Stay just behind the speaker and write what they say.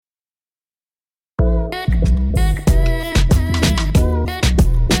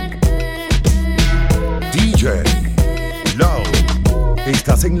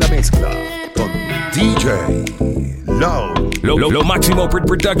Estás en la mezcla con DJ Low. Lo Máximo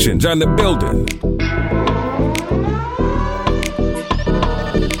Productions on the building.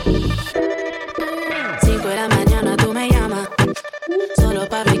 5 de la mañana tú me llamas, solo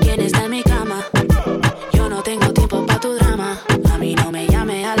para ver quién está en mi cama. Yo no tengo tiempo pa' tu drama. A mí no me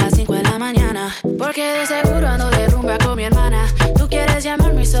llame a las 5 de la mañana, porque de seguro ando de rumba con mi hermana. Tú quieres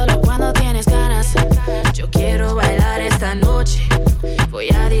llamarme solo cuando tienes ganas. Yo quiero bailar esta noche, voy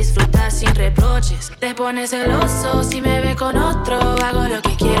a disfrutar sin reproches. Te pones celoso si me ve con otro. Hago lo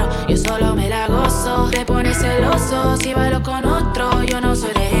que quiero, yo solo me la gozo. Te pones celoso si bailo con otro. Yo no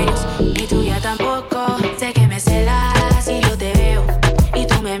soy de ellos, ni tuya tampoco. Sé que me celas y yo te veo, y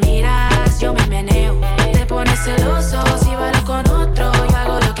tú me miras, yo me meneo. Te pones celoso si bailo con otro. Yo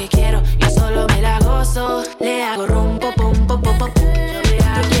hago lo que quiero, yo solo me la gozo. Le hago rum, pop, pum, pop, pop, pop. Tú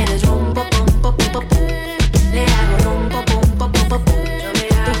quieres rum, pop, pum, pop, pop, pop. Le hago rum, pop, pum, pop, pop, pop.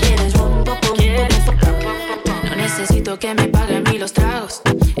 Tú quieres rum, pop, pum, pop, pop. No necesito que me paguen mí los tragos.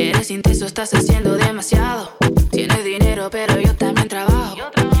 Eres intenso, estás haciendo demasiado. Tienes dinero, pero yo también trabajo.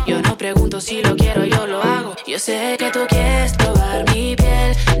 Yo no pregunto si lo quiero, yo lo hago. Yo sé que tú quieres probar mi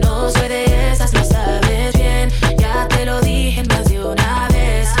piel. No soy de esas, lo sabes bien. Ya te lo dije más de una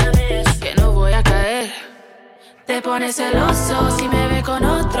vez, que no voy a caer. Te pones celoso si me ve con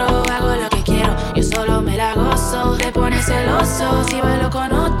otro. Hago lo que quiero, yo solo me la gozo. Te pones celoso si bailo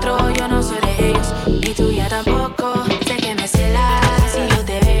con otro. Yo no soy de ellos, ni tuya tampoco. Sé que me celas y yo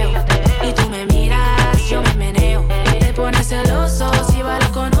te veo, y tú me miras, yo me meneo. Te pones celoso si bailo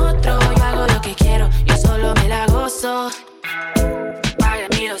con otro. Yo hago lo que quiero, yo solo me la gozo.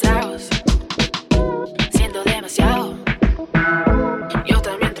 Págame los tragos, siento demasiado. Yo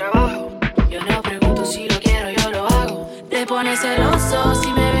también trabajo, yo no pregunto si lo quiero, yo lo hago. Te pones celoso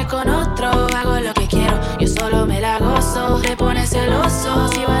si me ve con otro. Hago lo que quiero, yo solo me la gozo. Te pones celoso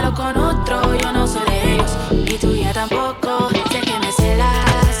si bailo con otro. Yo no soy de ellos, ni tuya tampoco. Sé que me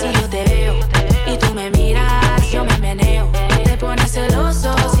celas y yo te veo, y tú me miras, yo me meneo. Te pones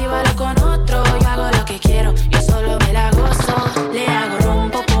celoso si bailo con otro. Yo hago lo que quiero, yo solo me la gozo. Le hago rum,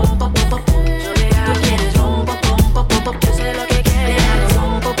 pop, pop, pop, pop. Tú quieres rum, pop, pop, pop, pop. Yo sé lo que quieres. Le hago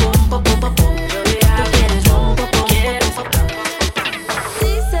rum, pop, pop, pop, pop. Tú quieres rum, pop, pop, pop.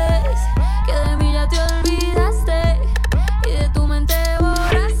 Dices que de mí ya te olvidaste y de tu mente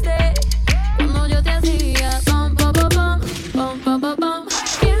borraste cuando yo te hacía pom, pom, pom, pom, pom, pom, pom.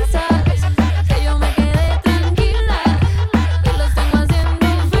 Piensas que yo me quedé tranquila y los tengo haciendo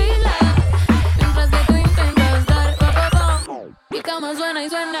fila mientras que tú intentas dar pom, pom, pom. Mi cama suena y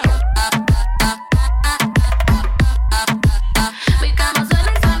suena. Mi cama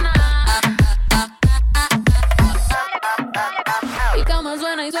suena y suena. Mi cama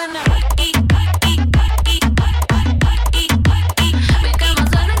suena y suena. Mi cama suena y suena.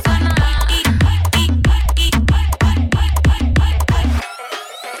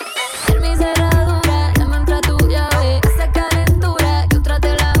 En mi cerradura ya me entra tu llave. Esa calentura que otra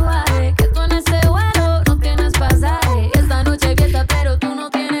te la bajé. Que tú en ese vuelo no tienes pasaje. Esta noche hay fiesta pero tú no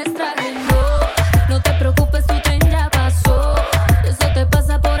tienes traje. No, no te preocupes, tu tren ya pasó. Eso te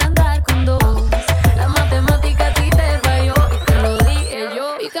pasa por andar con dos. La matemática a ti te falló y te lo dije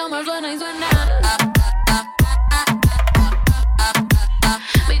yo. Mi cama suena y suena.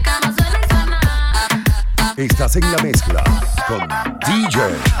 Mi cama suena y suena. Estás en la mezcla con DJ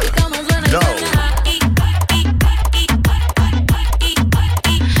Mi cama suena y Low. suena. Mi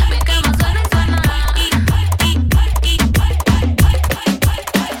cama suena y suena.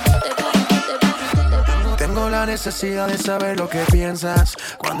 Tengo la necesidad de saber lo que piensas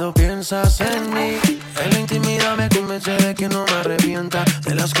cuando piensas en mí. En la intimidad me convence de que no me arrepienta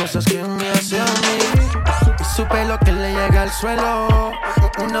de las cosas que me hace a mí. Y supe lo que le llega al suelo,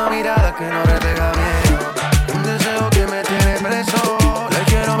 una mirada que no refleja bien, un deseo que me tiene preso. Le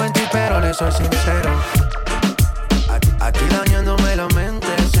quiero mentir pero le soy sincero. Aquí dañándome la mente,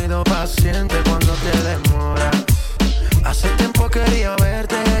 he sido paciente cuando te demora. Hace tiempo quería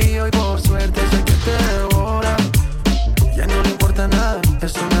verte y hoy por suerte sé que te devora. Ya no le importa nada,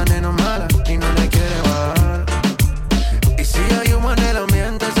 es una nena mala y no le quiere bajar. Y si hay humo en el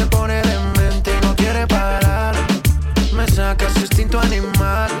ambiente se pone demente y no quiere parar. Me saca su instinto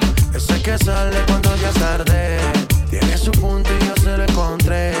animal, ese que sale cuando ya es tarde. Tiene su punto y yo se lo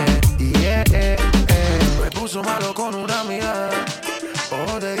encontré. Me puso malo con una mirada,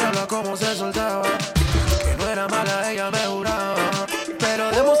 ojos de diablo como se soltaba. Que no era mala, ella me juraba,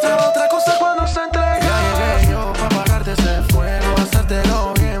 pero demostraba otra cosa cuando se entrega. Ya llegué yo pa' apagarte ese fuego,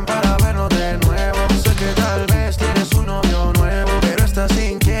 hacértelo bien,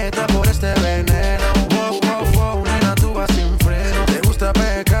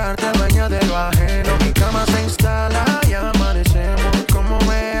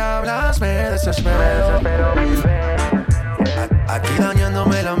 desespero mil veces. Aquí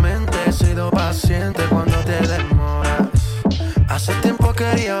dañándome la mente, he sido paciente cuando te demoras. Hace tiempo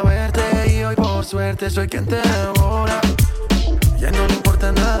quería verte y hoy por suerte soy quien te devora. Ya no le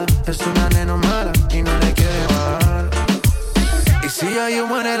importa nada, es una nena mala y no le quiere bajar. Y si hay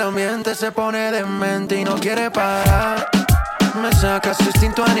humo en el ambiente se pone demente y no quiere parar. Me saca su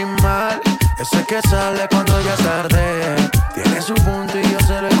instinto animal, ese que sale cuando ya es tarde. Tiene su punto y yo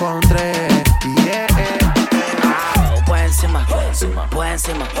se lo encontré. Yeah. Pues encima, pues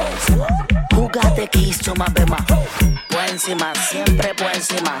encima. Jugate quiso más bema. Pues encima, siempre pues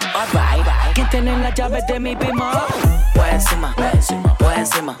encima. Alright, ¿quién tiene las llaves de mi bima? Pues encima, pues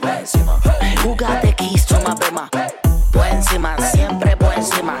encima. Jugate quiso más bema. Pues encima, siempre pues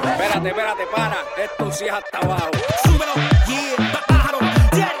encima. Espérate, pana, esto sí es hasta abajo. Súbelo, yeah, bájalo,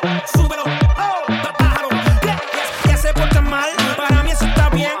 yeah, súbelo, oh, bájalo, yeah, ya se porta mal, para mí eso está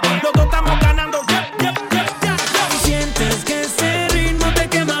bien, los dos estamos ganando, yeah. Sientes que ese ritmo te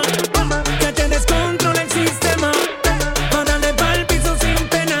quema, que te descontrola el sistema, para darle pa'l piso sin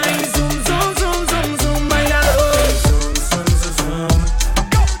pena y zoom, bailador.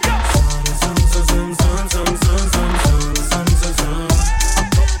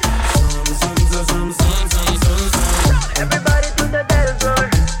 Everybody to the dance floor.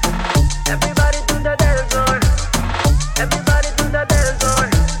 Everybody to the dance floor. Everybody to the dance floor.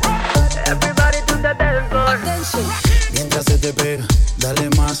 Everybody to the dance floor. Mientras se te pega, dale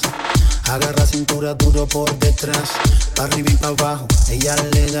más. Agarra cintura duro por detrás. Pa' arriba y pa' abajo, ella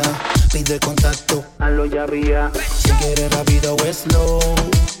le da. Pide contacto, hazlo ya vía. Si quieres rápido o slow,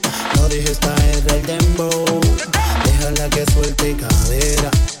 no dejes caer el dembow. Déjala que suelte cadera,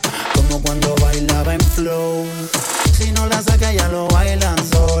 como cuando bailaba en flow. Si no la saca ya lo bailan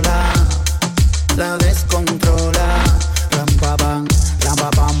sola. La descontrola. Ram pa pam,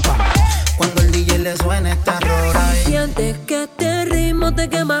 pam. Cuando el DJ le suena esta rola. Sientes que este ritmo te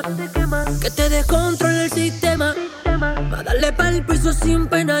quema, que te descontrola el sistema, para darle pa'l piso sin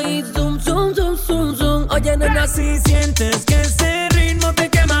pena y zoom. Oye, nena, Si sientes que ese ritmo te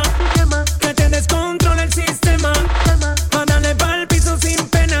quema, que te descontrola el sistema, para darle pa'l piso sin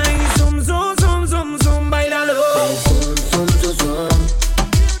pena y zoom, bailalo.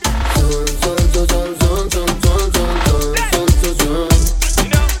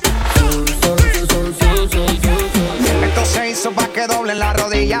 Esto se hizo pa' que doblen la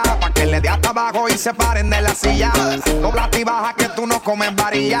rodilla, pa' que le dé hasta abajo y se paren de la silla. Dobla y baja que tú no comes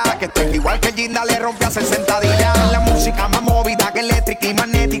varilla, que estoy igual que Ginda le rompe a hacer sentadilla. La música más movida que eléctrica y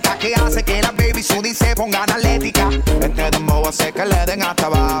magnética, que hace que las baby sudi se pongan atlética. Este dembow hace que le den hasta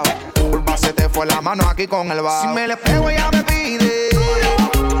abajo. Curva se te fue la mano aquí con el bajo. Si me le pego ella me pide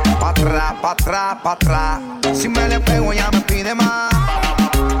pa' atrás. Si me le pego ella me pide más.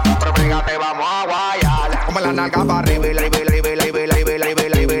 Pero fíjate, vamos a guayar. Come la nalga pa' arriba y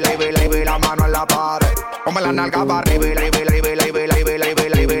la mano en la pared. Come la nalga pa' arriba y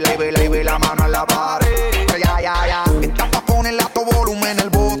la mano en la pared. Ya. Esta pa' ponerle a todo volumen el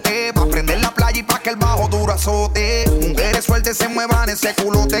bote, pa' prender la playa y pa' que el bajo duro azote. Mujeres sueltas se muevan ese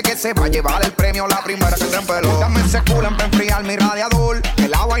culote, que se va a llevar el premio la primera que te empeló. Dame ese culo para enfriar mi radiador, que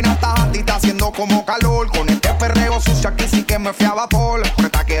la vaina está altita haciendo como calor. Con este perreo sucio aquí sí que me fui a vapor. Por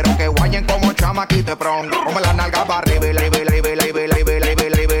esta quiero que guayen como chamaquito pronto. Come la nalga pa' arriba y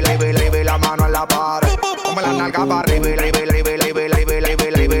la mano en la pared. Come la nalga pa' arriba y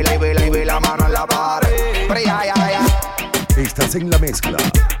la mano en la pared. Pero ya. Estás en la mezcla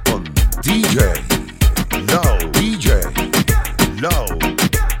con DJ Low.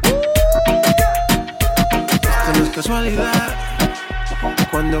 Esto no es casualidad,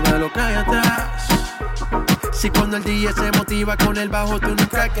 cuando veo lo que hay atrás. Si cuando el DJ se motiva con el bajo, tú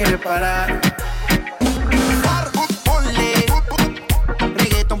nunca quieres parar. Ponle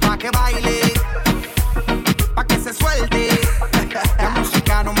reggaeton pa' que baile, pa' que se suelte. La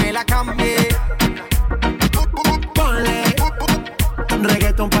música no me la cambie. Ponle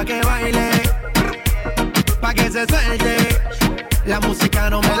reggaeton pa' que baile, pa' que se suelte. La música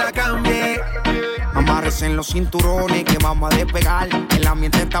no me la cambie. Amarres en los cinturones que vamos a despegar. El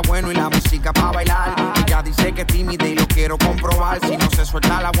ambiente está bueno y la música pa' bailar. Ella dice que es tímida y lo quiero comprobar. Si no se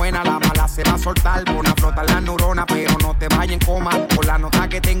suelta la buena, la mala se va a soltar. Pon a flotar las neuronas, pero no te vayas en coma. Por la nota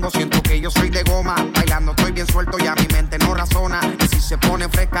que tengo siento que yo soy de goma. Bailando estoy bien suelto y a mi mente no razona. Y si se pone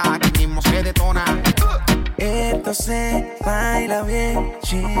fresca, aquí mismo se detona. Esto se baila bien,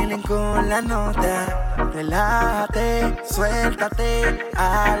 chilling con la nota. Relájate, suéltate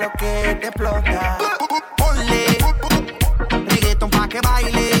a lo que te explota. Ponle reggaeton pa' que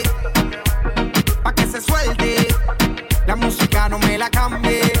baile, pa' que se suelte. La música no me la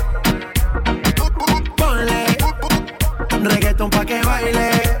cambie.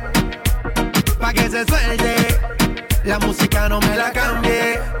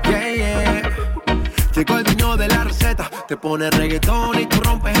 pone reggaetón y tú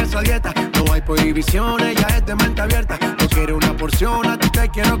rompes esa dieta. No hay prohibiciones, ya es de mente abierta. No quiero una porción, a ti te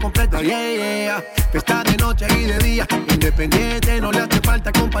quiero completa. Yeah, yeah. Está de noche y de día, independiente, no le hace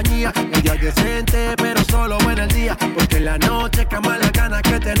falta compañía. Ella es decente, pero solo en el día, porque en la noche cama las ganas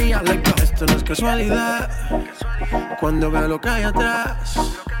que tenía. Like, esto no es casualidad, cuando veo lo que hay atrás.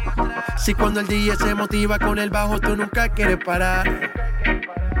 Si cuando el DJ se motiva con el bajo, tú nunca quieres parar.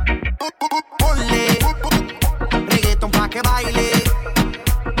 Ponle reggaeton pa' que baile,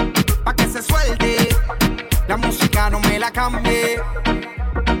 pa' que se suelte. La música no me la cambie.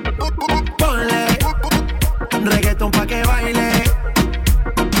 Ponle reggaeton pa' que baile,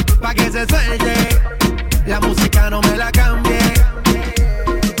 pa' que se suelte. La música no me la cambie.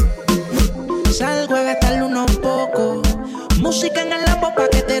 Salgo a gastarle unos pocos. Música en el lambo pa'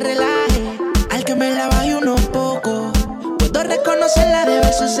 que te relaje. Al que me la baje unos pocos. Puedo reconocerla de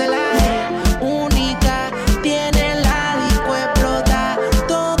verso celaje. Única, tiene la disco explota.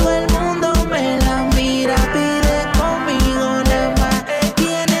 Todo el mundo me la mira, pide conmigo nada más.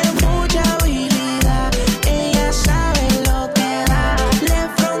 Tiene mucha habilidad, ella sabe lo que da. Le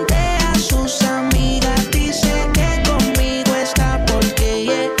frontea a sus amigas, dice que conmigo está porque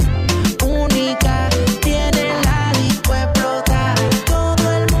ella es única. Tiene la disco explota.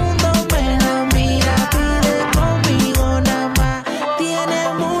 Todo el mundo me la mira, pide conmigo nada más.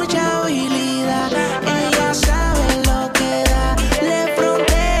 Tiene mucha habilidad, ella sabe lo que da. Le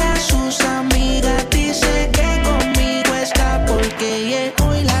frontea a sus amigas, dice que conmigo está porque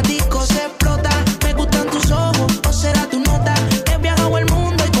hoy la disco se explota. Me gustan tus ojos, o será tu nota. He viajado el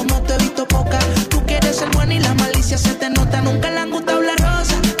mundo y como te he visto poca. Tú quieres ser buena y la malicia se te nota. Nunca le han gustado la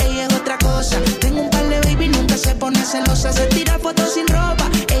rosa, ella es otra cosa. Tengo un par de baby, nunca se pone celosa. Se tira fotos sin ropa,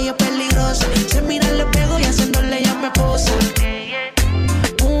 ella es peligrosa. Se mira al espejo y haciéndole ella me posa.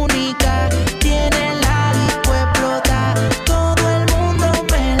 Única, tiene la disco explota. Todo el mundo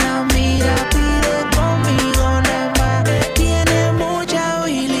me la mira, pide conmigo nada más. Tiene mucha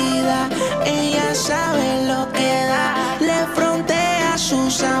habilidad, ella sabe lo que da. Le frontea a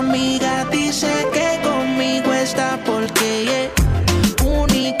sus amigas, dice que conmigo está porque ella es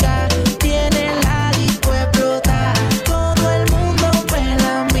única. Tiene la disco explota. Todo el mundo me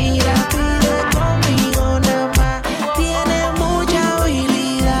la mira, pide conmigo nada más. Tiene mucha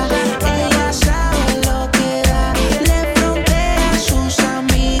habilidad, ella sabe lo que da. Le frontea a sus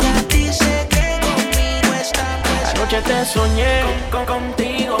amigas, dice que conmigo está. Anoche te soñé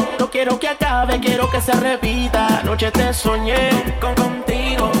contigo. No quiero que acabe, quiero que se repita. Anoche te soñé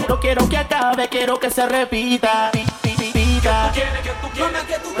contigo. No quiero que acabe, quiero que se repita.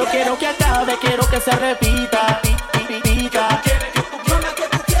 No quiero que acabe, quiero que se repita.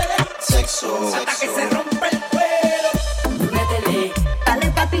 Sexo. Hasta que se rompe el cuero. Métele, Dale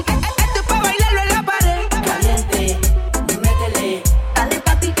papi, esto es pa' bailarlo en la pared. caliente, métele, Dale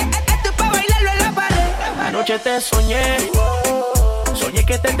papi, esto es pa' bailarlo en la pared. Anoche te soñé. Soñé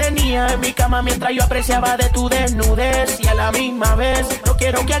que te tenía en mi cama mientras yo apreciaba de tu desnudez. Y a la misma vez, no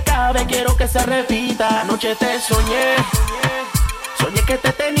quiero que acabe, quiero que se repita. Anoche te soñé. Soñé que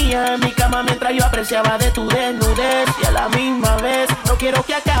te tenía en mi cama mientras yo apreciaba de tu desnudez. Y a la misma vez, no quiero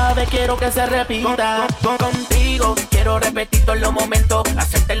que acabe, quiero que se repita. Contigo, quiero repetir todos los momentos.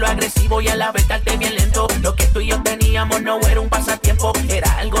 Hacerte lo agresivo y a la vez darte bien lento. Lo que tú y yo teníamos no era un pasatiempo,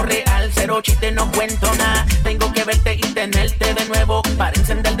 era algo real, cero chiste, no cuento nada. Tengo que verte y tenerte de nuevo, para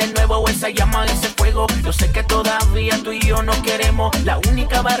encender de nuevo esa llama, ese fuego. Yo sé que todavía tú y yo nos queremos. La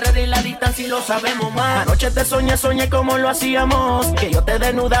única barrera es la distancia y lo sabemos más. Anoche te soñé como lo hacíamos, que yo te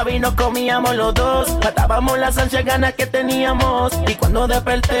desnudaba y nos comíamos los dos. Matábamos las ansias ganas que teníamos, y cuando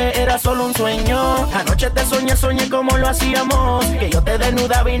desperté era solo un sueño. Anoche te soñé como lo hacíamos, que yo te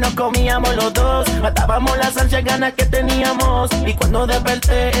desnudaba y nos comíamos los dos. Matábamos las ansias ganas que teníamos, y cuando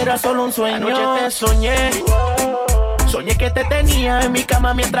desperté era solo un sueño. Anoche te soñé que te tenía en mi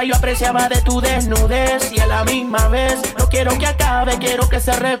cama mientras yo apreciaba de tu desnudez. Y a la misma vez, no quiero que acabe, quiero que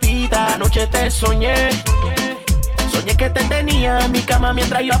se repita. Anoche te soñé que te tenía en mi cama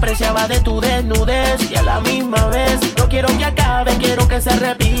mientras yo apreciaba de tu desnudez. Y a la misma vez, no quiero que acabe, quiero que se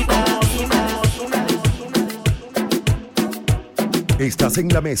repita. Estás en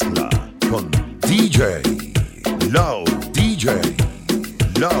la mezcla con DJ Low, DJ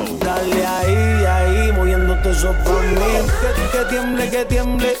Low. Dale ahí, moviéndote eso pa' mí. Que tiemble, que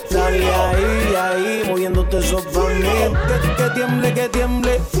tiemble. Dale ahí, moviéndote eso pa' mí. Que tiemble, que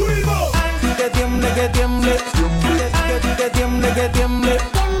tiemble. Que tiemble, que tiemble. Que tiemble, que tiemble.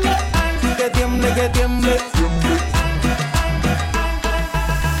 Que tiemble, que tiemble.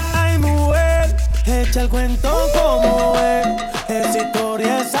 Ay, mujer, echa el cuento como es. Esa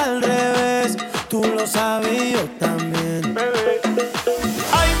historia es al revés. Tú lo sabes, yo también.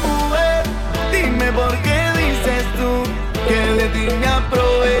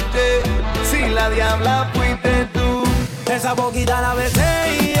 diabla fuiste tú. Esa boquita la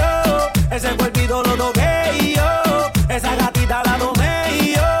besé y yo, ese cuerpito lo toqué y yo, esa gatita la tomé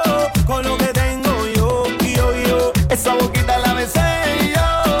y yo, con lo que tengo yo. Esa boquita la besé y yo,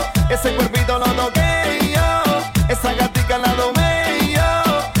 ese cuerpito lo toqué y yo, esa gatita la tomé y yo,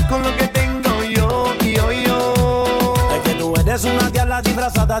 con lo que tengo yo. Es que tú eres una diabla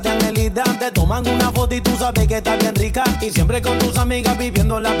disfrazada de angelita, te toman una foto y tú sabes que estás bien rica, y siempre con tus amigas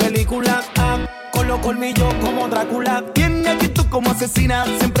viviendo la película. Con los colmillos como Drácula. Tiene actitud como asesina,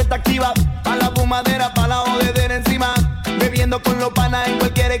 siempre está activa. Pa' la fumadera, pa' la jodedera encima. Bebiendo con los panas en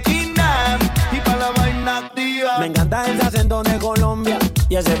cualquier esquina. Y pa' la vaina activa. Me encanta ese acento de Colombia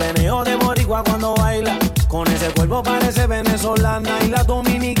y ese veneo de boricua cuando baila. Con ese cuerpo parece venezolana y la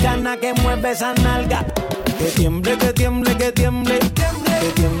dominicana que mueve esa nalga. Que tiemble, que tiemble, que tiemble. Que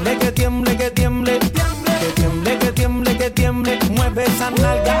tiemble, que tiemble, que tiemble. Que tiemble, que tiemble, que tiemble. Mueve esa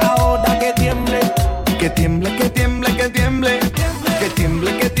nalga ahora que tiemble. Que tiemble, que tiemble, que tiemble. Que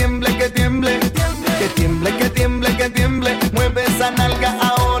tiemble, que tiemble, que tiemble. Que tiemble, que tiemble, que tiemble. Mueve esa nalga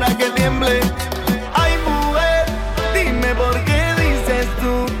ahora que tiemble. Ay, mujer, dime por qué dices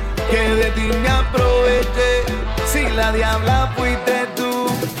tú que de ti me aproveché. Si la diabla fuiste tú.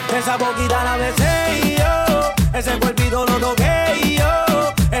 Esa boquita la besé y yo, ese cuerpito lo toqué y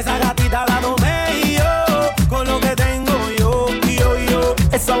yo, esa gatita la tomé y yo, con lo que tengo yo.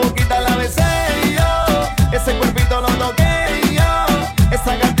 Esa boquita la besé y yo, ese cuerpito lo toqué y yo,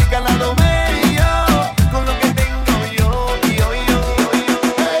 esa gatita la tomé y yo, con lo que tengo yo.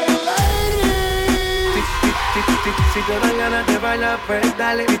 Si te dan ganas de bailar, pues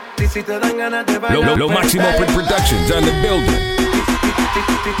dale. Si te dan ganas de bailar, Lo Máximo Productions on the building.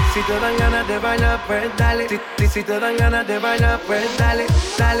 Si te dan ganas de bailar, pues dale. Si te dan ganas de bailar, pues dale.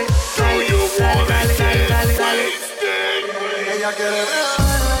 Ella quiere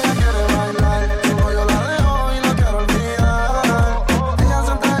bailar, como yo la dejo y no quiero olvidar. Ella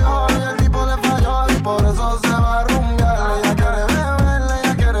se entregó y el tipo le falló y por eso se va a rumbear. Ella quiere beber,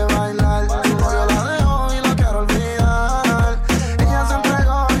 ella quiere bailar, como yo la dejo y no quiero olvidar. Ella se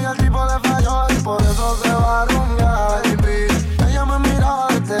entregó y el tipo le falló y por eso se va a rumbear. Ella me miraba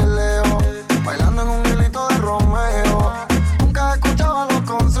desde lejos, bailando en un hilito de Romeo. Nunca escuchaba los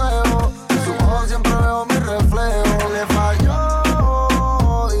consejos, en su voz siempre veo mi reflejo. Le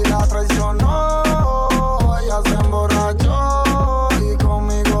falló y la traicionó, ella se emborrachó y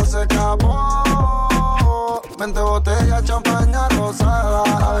conmigo se escapó. 20 botellas, champaña rosada,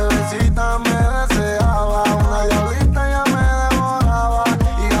 la bebecita me deseaba. Una diablita ya me devoraba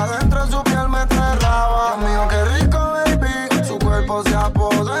y adentro de su piel me enterraba. Dios mío, qué rico, baby, su cuerpo se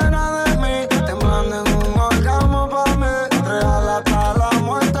apodera de mí, temblando en un orgasmo pa' mí, real hasta la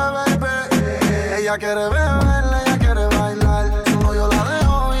muerte, baby. Ella quiere beber, ella quiere bailar, como yo la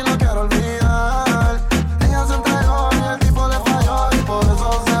dejo y no quiero olvidar. Ella se entregó y el tipo le falló y por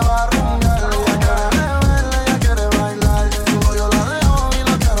eso se va a rumbear. Ella quiere beber, ella quiere bailar, como yo la dejo y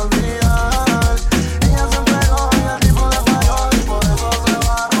no quiero olvidar. Ella se entregó y el tipo le falló y por eso se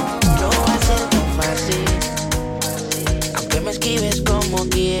va a rumbear. No va a ser tan fácil, aunque me esquives como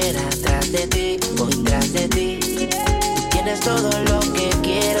quiera. Tras de ti, voy tras de ti. Tú tienes todo lo que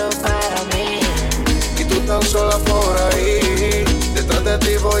quiero para mí. Y tú tan sola por ahí, detrás de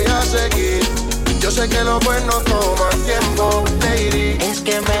ti voy a seguir. Yo sé que lo bueno toma tiempo, lady. Es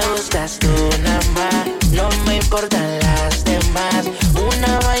que me gustas tú nada más, no me importan las demás.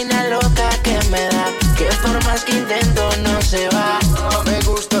 Una vaina loca que me da, que por más que intento no se va. Me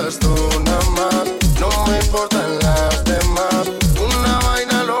gustas tú nada más, no me importan las demás. Una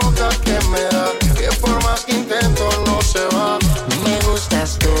vaina loca que me da, que por más que intento no se va. Me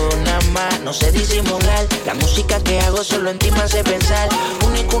gustas tú nada más, no sé disimular. La música que hago solo en ti me hace pensar.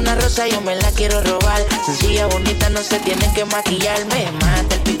 Única una rosa yo me la quiero robar. Sencilla, bonita, no se tiene que maquillar. Me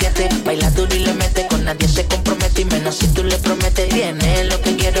mata el piquete, baila duro y le mete. Con nadie se compromete y menos si tú le prometes. Tiene lo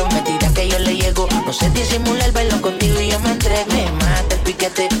que quiero, me tira que yo le llego. No sé disimular, bailo contigo y yo me entrego. Me mata el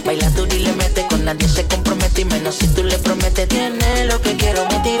piquete, baila duro y le mete. Con nadie se compromete y menos si tú le prometes. Tiene lo que quiero,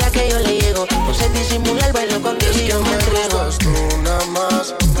 me tira que yo le llego. No sé disimular, bailo contigo y yo me entrego. Me gustas tú nada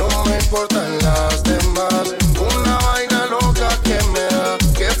más, no me importan las demás. Una vaina loca que me da,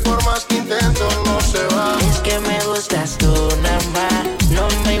 que por más que intento no se va. Es que me gustas tú nada más, no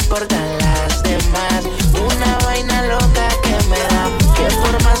me importan las demás. Una vaina loca que me da, que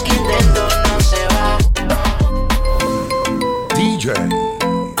por más que intento no se va. DJ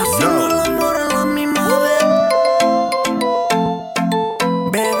Hacemos el amor a la misma vez.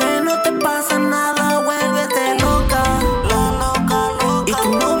 Bebé, no te pasa nada.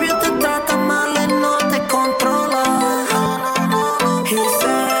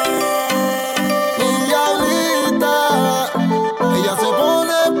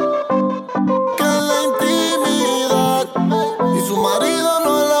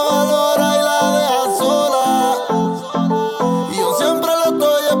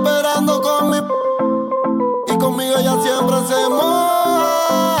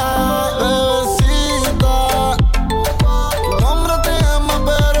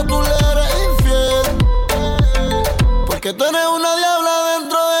 Porque tú eres una diabla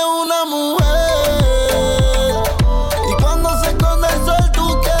dentro de una mujer. Y cuando se esconde el sol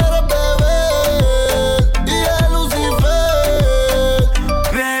tú quieres beber. Y es Lucifer.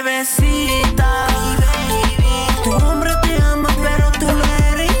 Bebecita, tu hombre te ama pero tú le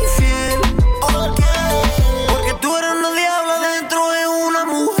eres infiel. ¿Por qué? Porque tú eres una diabla dentro de una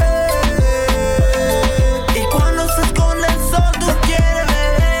mujer. Y cuando se esconde el sol tú quieres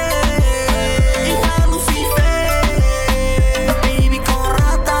beber. Y es Lucifer. Baby con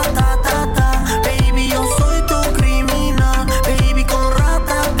rata-ta-ta-ta. Baby yo soy tu criminal. Baby con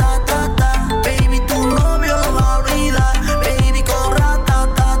rata-ta-ta-ta. Baby tu novio lo va a olvidar. Baby con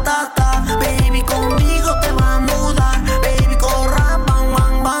rata-ta-ta-ta. Baby conmigo te va a mudar. Baby con rap, bang,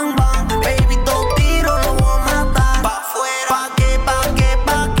 bang, bang, bang. Baby dos tiros lo voy a matar. Pa' fuera. ¿Pa' qué, pa' qué,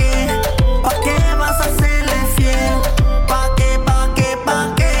 pa' qué? ¿Pa' qué vas a serle fiel? ¿Pa' qué, pa' qué,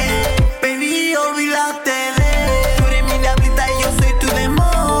 pa' qué? Baby olvídate de él. Tú eres mi diablita y yo soy tu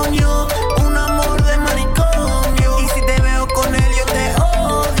demonio. Un amor de manicomio. Y si te veo con él yo te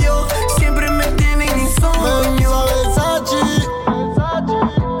odio. Siempre me tienen insomnio. Versace,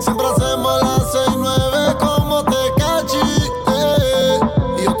 siempre hacemos las 6-9 como Tecachi.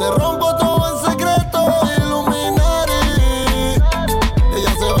 Y yo te rompo todo en secreto, Illuminati.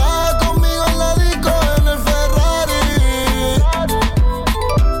 Ella se va conmigo en la disco en el Ferrari.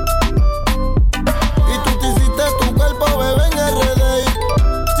 Y tú te hiciste tu cuerpo, bebé, en RD.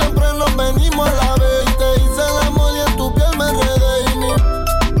 Siempre nos venimos a la vez. Y te hice el amor y en tu piel me enredé. Y ni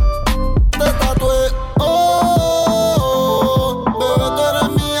te tatué. Oh, bebé, tú eres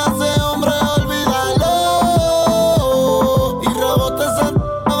mía, ese hombre, olvídalo. Y rebote esa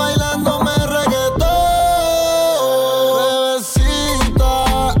bailándome reggaetón. Bebecita,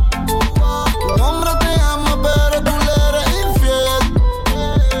 tu hombre te ama pero tú le eres infiel.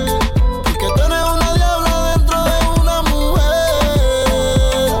 Porque tú eres una diabla dentro de una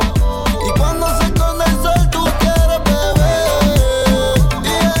mujer. Y cuando se esconde el sol tú quieres beber. Y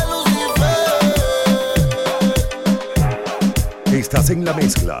es Lucifer. Estás en la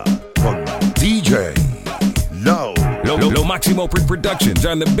mezcla con DJ Low. Lo Máximo Productions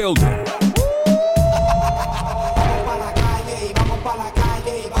on the building.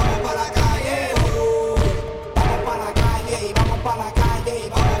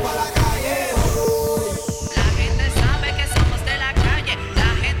 La gente sabe que somos de la calle.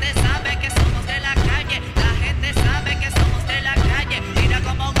 La gente sabe que somos de la calle. La gente sabe que somos de la calle. Mira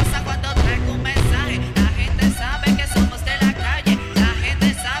cómo goza cuando traigo un mensaje. La gente sabe que somos de la calle. La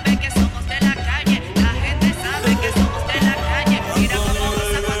gente sabe que somos de la calle. La gente sabe que somos de la calle. Mira cómo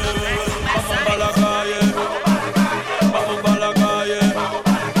goza cuando traigo un mensaje. Vamos pa' la calle,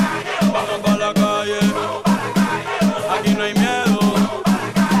 vamos pa' la calle. Aquí no hay miedo.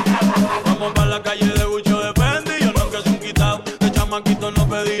 Vamos pa' la calle de Gucci o de Fendi. Yo nunca soy un quitado, de chamaquito no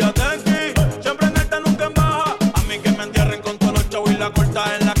pedía tenki. Siempre en alta, nunca en baja. A mí que me entierren con todos los chavos y la corta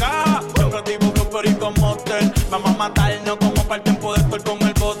en la caja. Siempre activo que perico motel. Vamos a matarnos como para el tiempo de estar con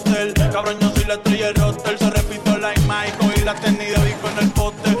el bótel. Cabrón, yo soy la estrella del roster. Se repito la Michael y la tenis de Vico en el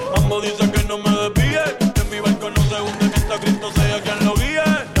poste. Mambo dice que no me desvíe. Que mi barco no se hunde mientras Cristo sea quien lo guíe.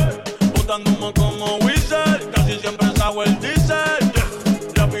 Botando humo como Whistle. Casi siempre sabe el diesel.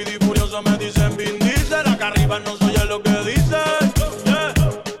 Rápido y furioso me dicen Vin Diesel. Acá arriba no soy lo que dice.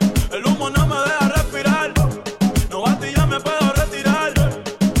 El humo no me deja respirar. No bate y ya me puedo retirar.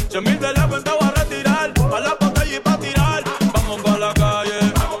 100,000 de la cuenta voy a retirar. Pa' la botella y pa' tirar. Vamos pa' la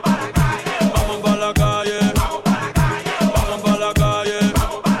calle. Vamos pa' la calle. Vamos pa' la calle.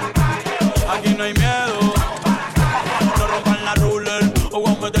 Aquí no hay miedo. No rompan la ruler. O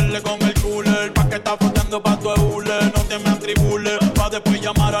voy a meterle con el cooler. Pa' que está flotando pa' tu hule. No te me atribules. Pa' después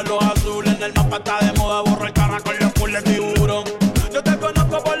llamar a los azules. En el mapa está de moda. Borra el carro con los cules tiburón. Yo te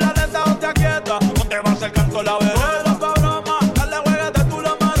conozco por la letra, hostia quieta. No te va a hacer canto la vereda, pa' broma. Dale, jueguete tú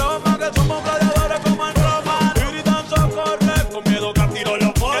la maroma. Que somos gladiadores como en Roma. Y gritan socorre. Con miedo que a tiro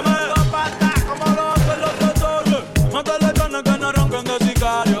los pones. Quemando patas como lo hacen los doctores. Mátale carne que no ronquen de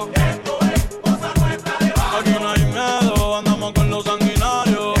sicario. Esto es cosa nuestra de barrio. Aquí no hay miedo, andamos con los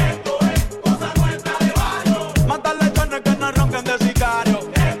sanguinarios. Esto es cosa nuestra de barrio. Mátale carne que no ronquen de sicario.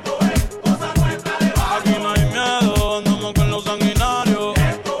 Esto es cosa nuestra de barrio. Aquí no hay miedo, andamos con los sanguinarios.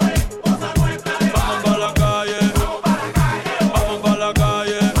 Esto es cosa nuestra de barrio. Vamos pa' la calle. Vamos pa' la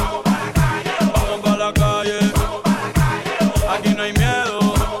calle. Vamos pa' la calle. Aquí no hay miedo.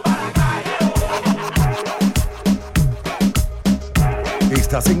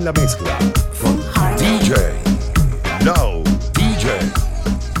 Estás en la mezcla con DJ Low. DJ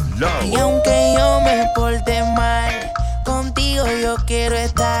Low. Y aunque yo me porte mal, contigo yo quiero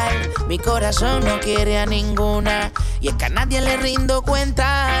estar. estar. Mi corazón no quiere a ninguna, y es que a nadie le rindo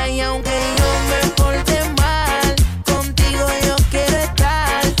cuenta. Y aunque yo me porte mal, contigo yo quiero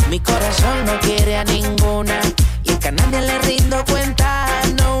estar. Mi corazón no quiere a ninguna, y es que a nadie le rindo cuenta.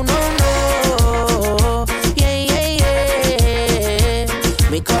 No, no, no. Yeah, yeah, yeah.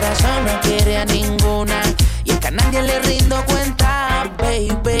 Mi corazón no quiere a ninguna, y es que a nadie le rindo cuenta.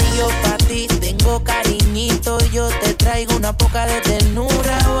 Baby, yo pa' ti tengo cariñito, yo te traigo una poca de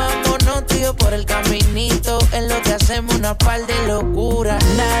ternura. Vámonos tú y yo por el caminito, en lo que hacemos una par de locura.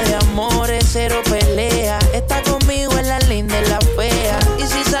 Nada de amores, cero pelea, está conmigo en la linda y la fea. Y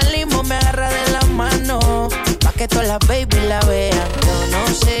si salimos me agarra de la mano, pa' que todas las baby la vean. Yo no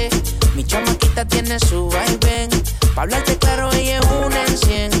sé, mi chamaquita tiene su vaivén, pa' hablarte claro ella es una en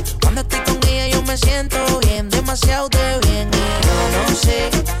 100. Cuando estoy con ella yo me siento bien, demasiado de bien. Y yo no sé,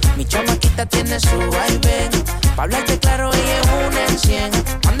 mi chamaquita tiene su vaivén, pa' hablarte claro ella es una en 100.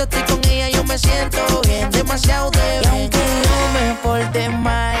 Cuando estoy con ella yo me siento bien, demasiado de bien. Y aunque yo me porte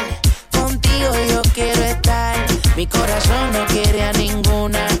mal, contigo yo quiero estar. Mi corazón no quiere a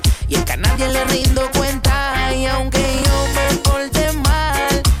ninguna, y es que a nadie le rindo cuenta. Y aunque yo me porte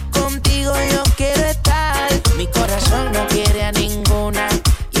mal, contigo yo quiero estar. Mi corazón no quiere a ninguna,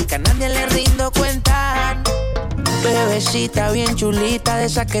 y es que a nadie le rindo cuenta. Bebecita bien chulita, de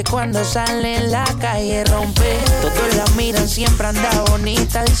esas que cuando sale en la calle rompe. Todos la miran, siempre anda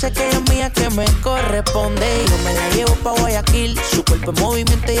bonita. Dice que ella es mía, que me corresponde. Yo me la llevo pa' Guayaquil, su cuerpo en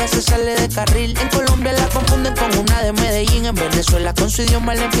movimiento ya se sale de carril. En Colombia la confunden con una de Medellín, en Venezuela con su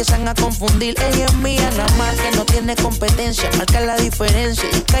idioma la empiezan a confundir. Ella es mía nada más, que no tiene competencia, marca la diferencia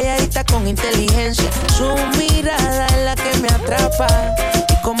y calladita con inteligencia. Su mirada es la que me atrapa,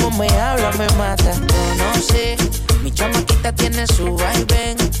 y como me habla me mata. Yo no sé, mi chamaquita tiene su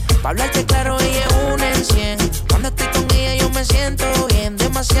vaivén, pa' hablarte claro ella es una en 100. Cuando estoy con ella yo me siento bien,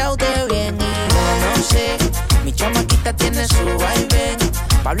 demasiado de bien. Y yo no sé, mi chamaquita tiene su vaivén,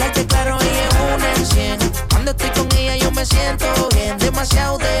 pa' hablarte claro ella es una en 100. Cuando estoy con ella yo me siento bien,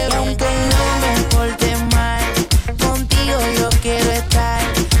 demasiado de bien. Y aunque yo me porte mal, contigo yo quiero estar.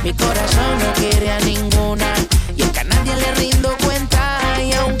 Mi corazón no quiere a ninguna, y es que a nadie le rindo cuenta.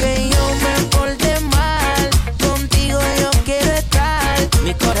 Y aunque yo me porte mal, contigo yo quiero estar.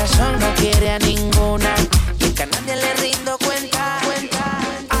 Mi corazón no quiere a ninguna, y es que a nadie le rindo cuenta.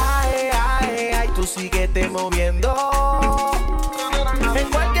 Ay, ay, ay, tú síguete moviendo. En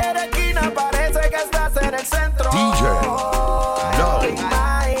cualquier esquina parece que estás en el centro. DJ Low.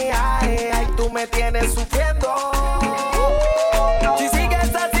 Ay, ay, ay, tú me tienes sufriendo. Si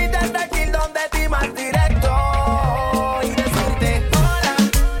sigues así desde aquí donde ti más directo, y decirte hola,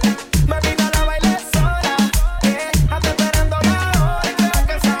 mami, no la bailes sola, ando esperando la hora y creo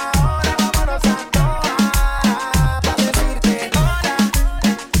que es ahora, vámonos a todas. Pa' decirte hola,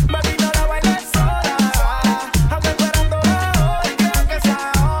 mami, no la bailes sola, ando esperando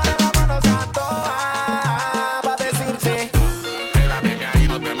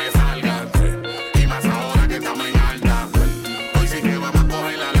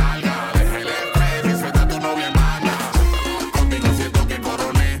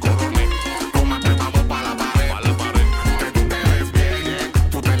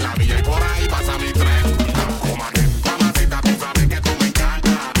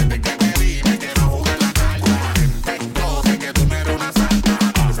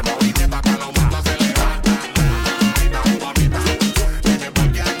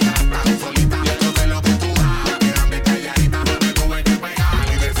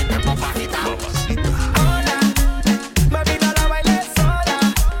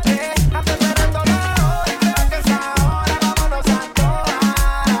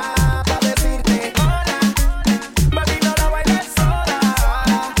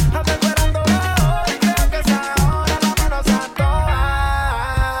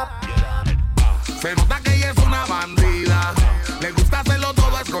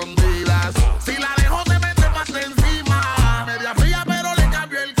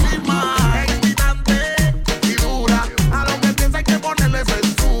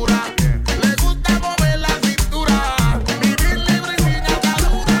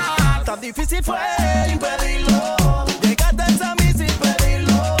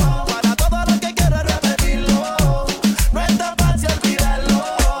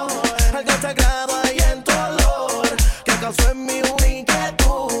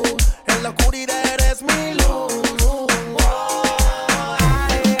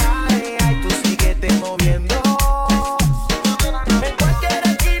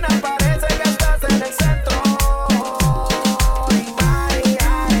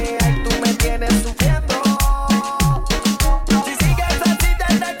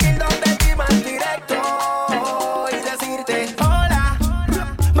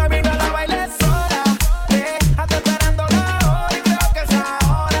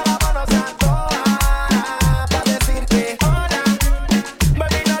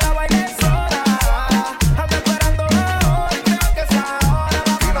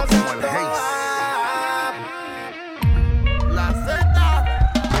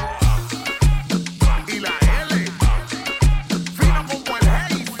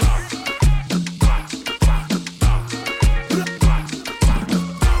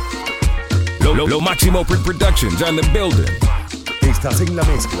Lo Máximo Productions on the building. Estás en la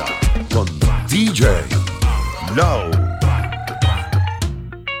mezcla con DJ Low.